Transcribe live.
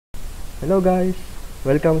Hello guys!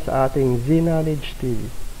 Welcome sa ating z-knowledgeTV.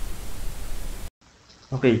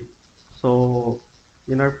 Okay, so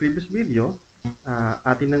in our previous video,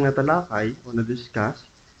 atin nang natalakay o na-discuss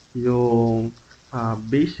yung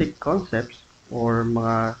basic concepts or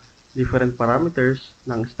mga different parameters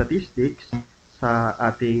ng statistics sa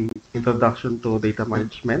ating Introduction to Data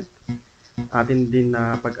Management. Atin din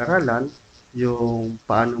na pag-aralan yung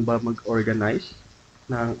paano ba mag-organize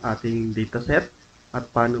ng ating dataset at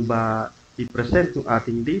paano ba i-present yung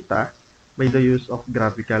ating data by the use of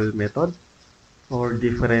graphical method or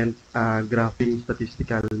different graphing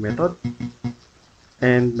statistical method.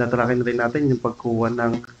 And natalakay na rin natin yung pagkuha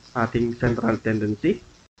ng ating central tendency.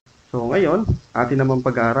 So ngayon, atin naman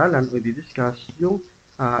pag-aaralan o i-discuss yung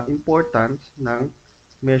importance ng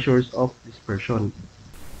measures of dispersion.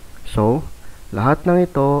 So, lahat ng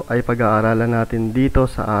ito ay pag-aaralan natin dito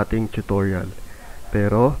sa ating tutorial.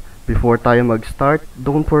 Pero, before tayo mag-start,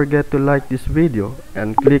 don't forget to like this video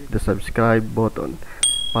and click the subscribe button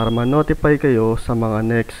para ma-notify kayo sa mga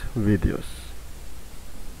next videos.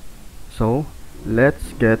 So,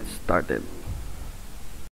 let's get started.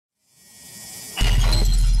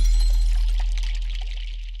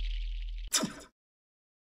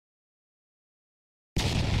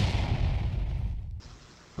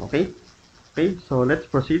 Okay, so let's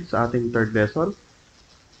proceed sa ating third lesson.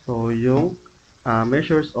 So, yung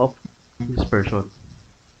measures of dispersion.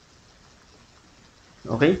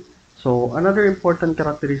 Okay, so another important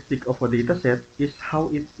characteristic of a dataset is how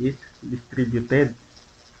it is distributed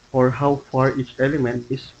or how far each element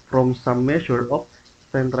is from some measure of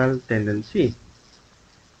central tendency.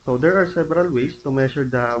 So there are several ways to measure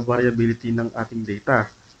the variability ng ating data.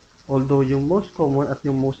 Although yung most common at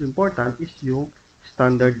yung most important is yung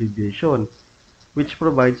standard deviation, which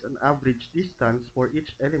provides an average distance for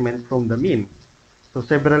each element from the mean. So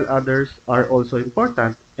several others are also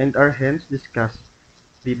important and are hence discussed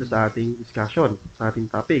dito sa ating discussion, sa ating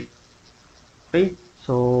topic. Okay,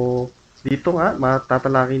 so dito nga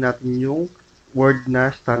matatalakay natin yung word na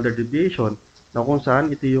standard deviation na kung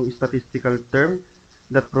saan ito yung statistical term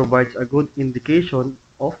that provides a good indication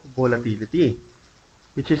of volatility,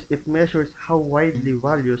 which is it measures how widely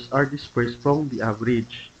values are dispersed from the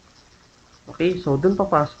average. Okay, so dun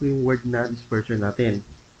papasok yung word na dispersion natin.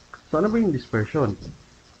 So ano ba yung dispersion?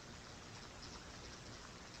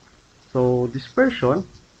 So dispersion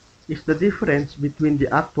is the difference between the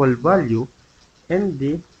actual value and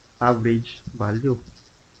the average value.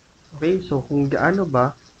 Okay, so kung gaano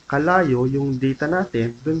ba kalayo yung data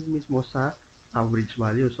natin dun mismo sa average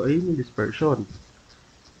value. So ayun yung dispersion.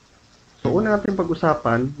 So una natin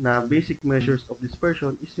pag-usapan na basic measures of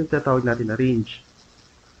dispersion is yung tatawag natin na range.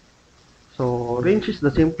 So range is the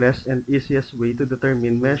simplest and easiest way to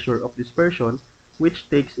determine measure of dispersion, which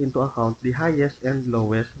takes into account the highest and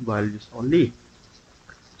lowest values only.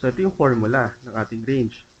 So ito yung formula ng ating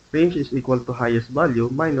range. Range is equal to highest value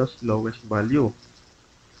minus lowest value.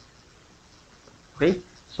 Okay,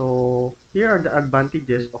 so here are the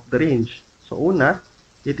advantages of the range. So una,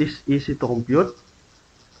 it is easy to compute.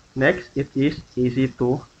 Next, it is easy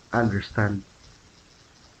to understand.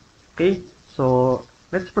 Okay, so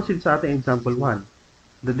let's proceed sa ating example 1.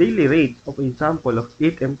 The daily rates of a sample of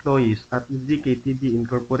 8 employees at z-knowledgeTV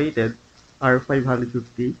Incorporated are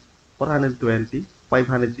 550, 420,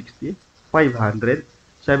 560, 500,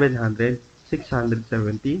 700,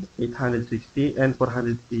 670, 860, and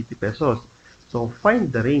 480 pesos. So,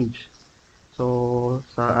 find the range. So,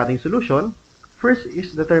 sa ating solution, first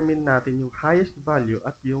is determine natin yung highest value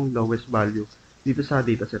at yung lowest value dito sa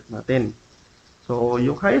dataset natin. So,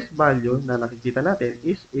 yung highest value na nakikita natin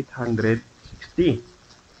is 860.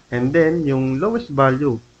 And then, yung lowest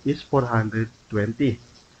value is 420.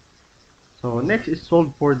 So, next is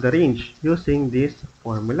solve for the range using this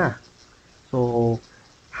formula. So,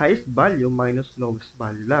 highest value minus lowest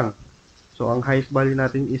value lang. So, ang highest value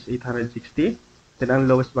natin is 860. Then, ang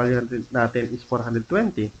lowest value natin is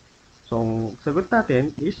 420. So, ang sagot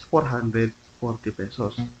natin is 440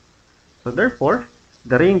 pesos. So, therefore,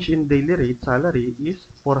 the range in daily rate salary is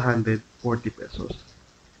 440 pesos.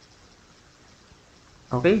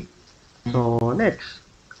 Okay? So, next.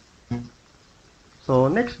 So,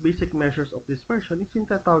 next basic measures of dispersion is yung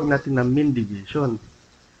tatawag natin na mean deviation.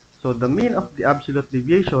 So, the mean of the absolute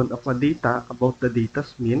deviation of a data about the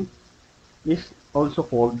data's mean is also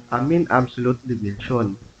called a mean absolute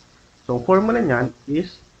deviation. So, ang formula niyan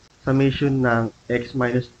is summation ng x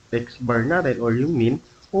minus x bar natin or yung mean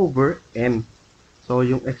over n. So,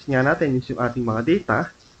 yung x nga natin is yung ating mga data,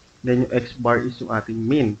 then yung x bar is yung ating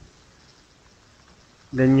mean.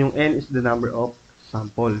 Then yung n is the number of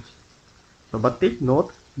samples. So, but take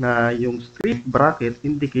note, na yung straight bracket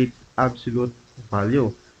indicates absolute value.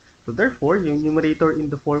 So therefore, yung numerator in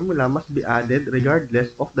the formula must be added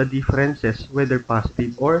regardless of the differences, whether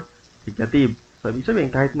positive or negative. So ibig sabihin,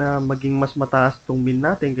 kahit na maging mas mataas itong mean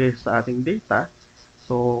natin kaysa sa ating data,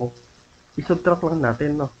 so isubtract lang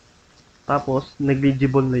natin, no? Tapos,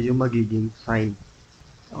 negligible na yung magiging sign.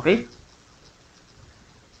 Okay?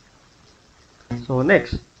 So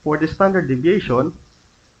next, for the standard deviation,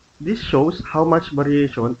 this shows how much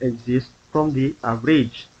variation exists from the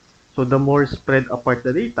average. So the more spread apart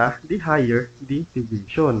the data, the higher the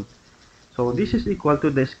deviation. So this is equal to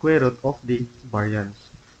the square root of the variance.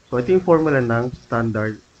 So ito yung formula ng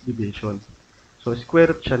standard deviation. So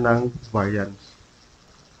square root siya ng variance.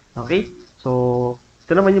 Okay? So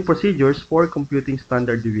ito naman yung procedures for computing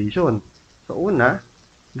standard deviation. So una,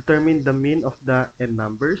 determine the mean of the n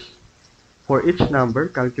numbers. For each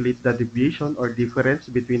number, calculate the deviation or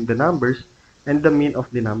difference between the numbers and the mean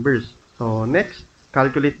of the numbers. So next,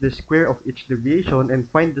 calculate the square of each deviation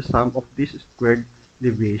and find the sum of these squared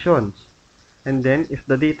deviations. And then, if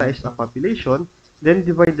the data is a population, then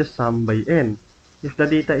divide the sum by n. If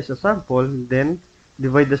the data is a sample, then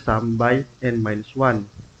divide the sum by n minus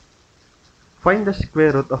 1. Find the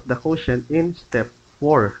square root of the quotient in step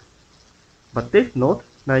 4. But take note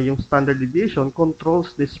na yung standard deviation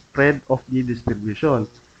controls the spread of the distribution.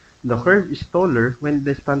 The curve is taller when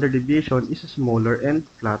the standard deviation is smaller and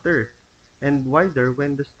flatter, and wider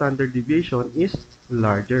when the standard deviation is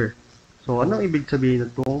larger. So, anong ibig sabihin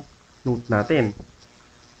na itong note natin?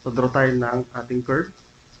 So, draw tayo ng ating curve.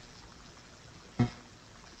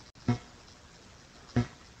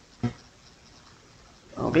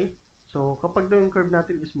 Okay? So, kapag daw yung curve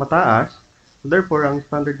natin is mataas, therefore, ang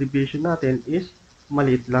standard deviation natin is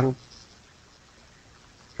maliit lang.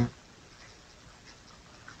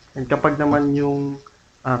 And kapag naman yung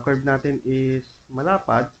curve natin is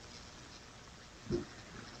malapad,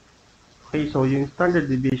 okay, so yung standard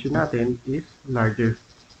deviation natin is larger.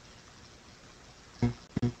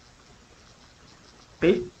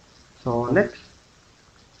 Okay, so next.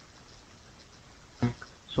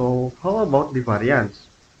 So, how about the variance?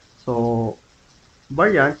 So,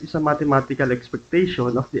 variance is a mathematical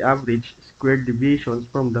expectation of the average squared deviations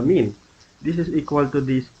from the mean. This is equal to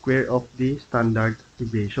the square of the standard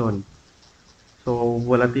deviation. So,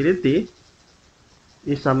 volatility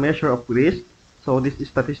is a measure of risk. So, these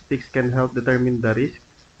statistics can help determine the risk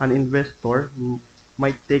an investor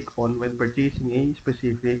might take on when purchasing a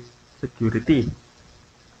specific security.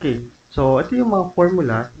 Okay, so ito yung mga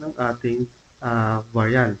formula ng ating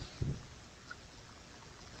variance.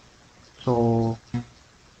 So,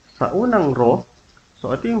 sa unang row,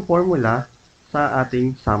 so ito yung formula sa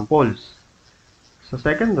ating samples. Sa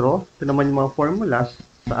second row, ito naman yung mga formulas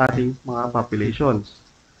sa ating mga populations.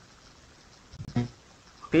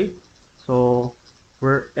 Okay? So,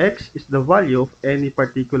 where x is the value of any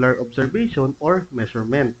particular observation or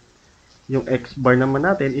measurement. Yung x bar naman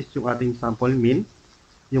natin is yung ating sample mean.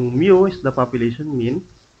 Yung mu is the population mean.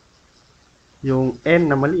 Yung n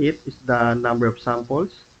na maliit is the number of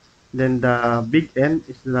samples. Then the big N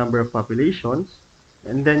is the number of populations.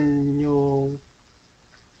 And then yung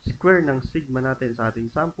square ng sigma natin sa ating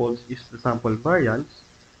samples is the sample variance.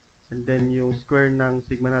 And then yung square ng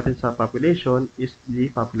sigma natin sa population is the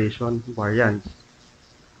population variance.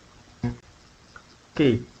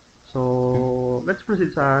 Okay, so let's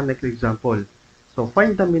proceed sa next example. So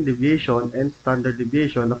find the mean deviation and standard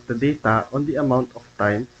deviation of the data on the amount of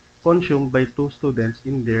time consumed by two students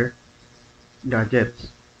in their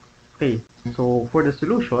gadgets. Okay, so for the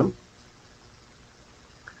solution,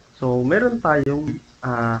 so meron tayong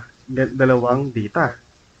dalawang data.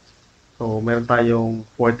 So meron tayong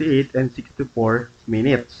 48 and 64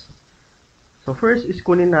 minutes. So first is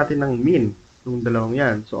kunin natin ng mean, yung dalawang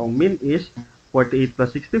yan. So ang mean is 48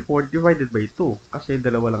 plus 64 divided by 2 kasi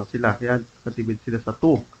dalawa lang sila, kaya katibid sila sa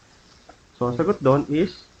 2. So ang sagot doon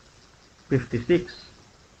is 56.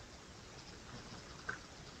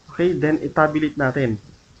 Okay, then itabulate natin.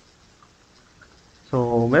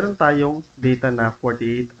 So, meron tayong data na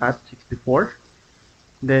 48 at 64.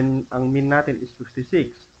 Then, ang mean natin is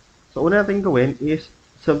 56. So, una natin gawin is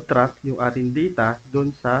subtract yung ating data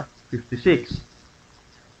dun sa 56.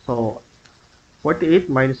 So, 48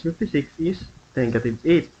 minus 56 is negative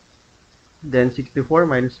 8. Then, 64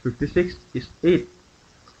 minus 56 is 8.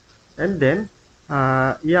 And then,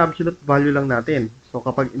 i-absolute value lang natin. So,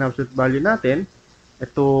 kapag in-absolute value natin,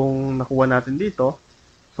 itong nakuha natin dito,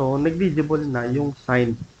 so, negligible na yung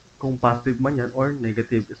sign kung positive man yan or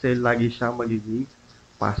negative kasi lagi siya magiging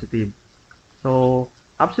positive. So,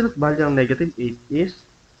 absolute value ng negative 8 is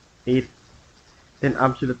 8. Then,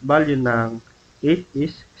 absolute value ng 8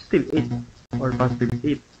 is still 8 or positive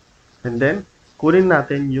 8. And then, kunin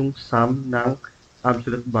natin yung sum ng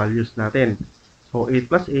absolute values natin. So, 8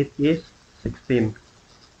 plus 8 is 16.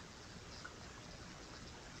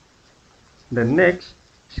 Then next,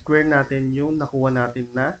 square natin yung nakuha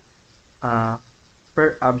natin na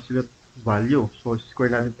per absolute value. So,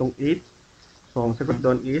 square natin itong 8. So, ang sagot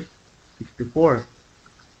doon is 64.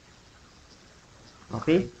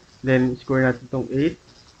 Okay? Then, square natin itong 8.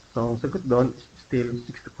 So, ang sagot doon is still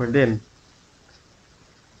 64 din.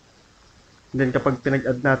 Then, kapag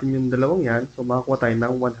pinag-add natin yung dalawang yan, so, makakuha tayo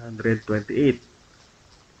ng 128.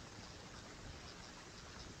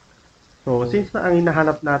 So, since na ang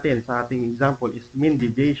hinahanap natin sa ating example is mean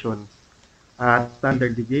deviation at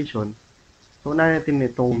standard deviation, so, unahin natin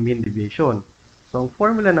itong mean deviation. So, ang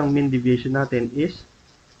formula ng mean deviation natin is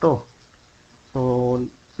ito. So,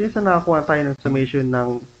 since na nakakuha tayo ng summation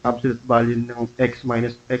ng absolute value ng x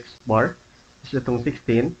minus x bar, is itong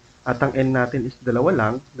 16, at ang n natin is dalawa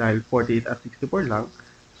lang, dahil 48 at 64 lang.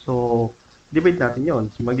 So, divide natin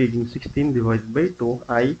yon. So, magiging 16 divided by 2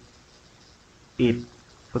 ay 8.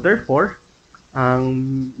 So, therefore, ang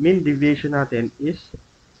mean deviation natin is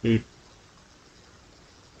 8.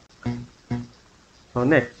 So,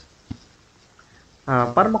 next.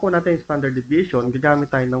 Para makuha natin yung standard deviation, gagamit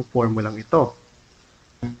tayo ng formulang ito.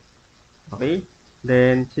 Okay?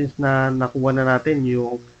 Then, since na nakuha na natin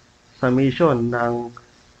yung summation ng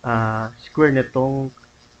square nitong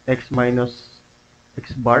x minus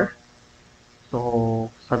x bar, so,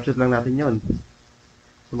 substitute lang natin yon.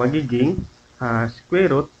 So, magiging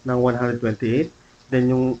square root ng 128,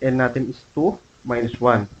 then yung n natin is 2 minus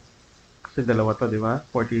 1. Kasi dalawa to, di ba?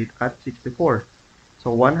 48 at 64.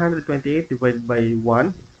 So, 128 divided by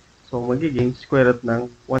 1, so, magiging square root ng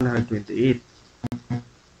 128.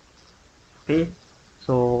 Okay?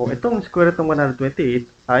 So, itong square root ng 128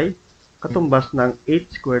 ay katumbas ng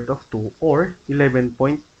 8 square root of 2 or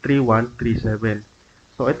 11.3137.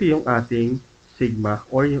 So, ito yung ating sigma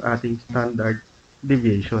or yung ating standard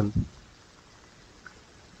deviation.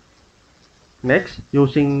 Next,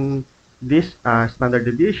 using this standard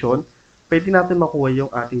deviation, pwede natin makuha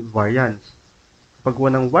yung ating variance.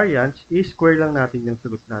 Pagkuha ng variance, i-square lang natin yung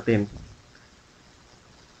sagot natin.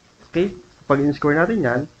 Okay? Pag in-square natin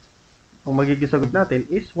yan, ang magiging sagot natin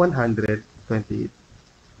is 128.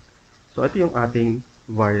 So, ito yung ating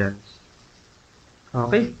variance.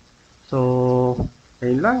 Okay? So,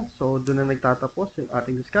 ayun lang. So, doon na nagtatapos yung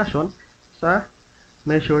ating discussion sa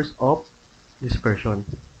measures of dispersion.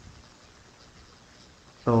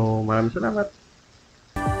 So, maraming salamat.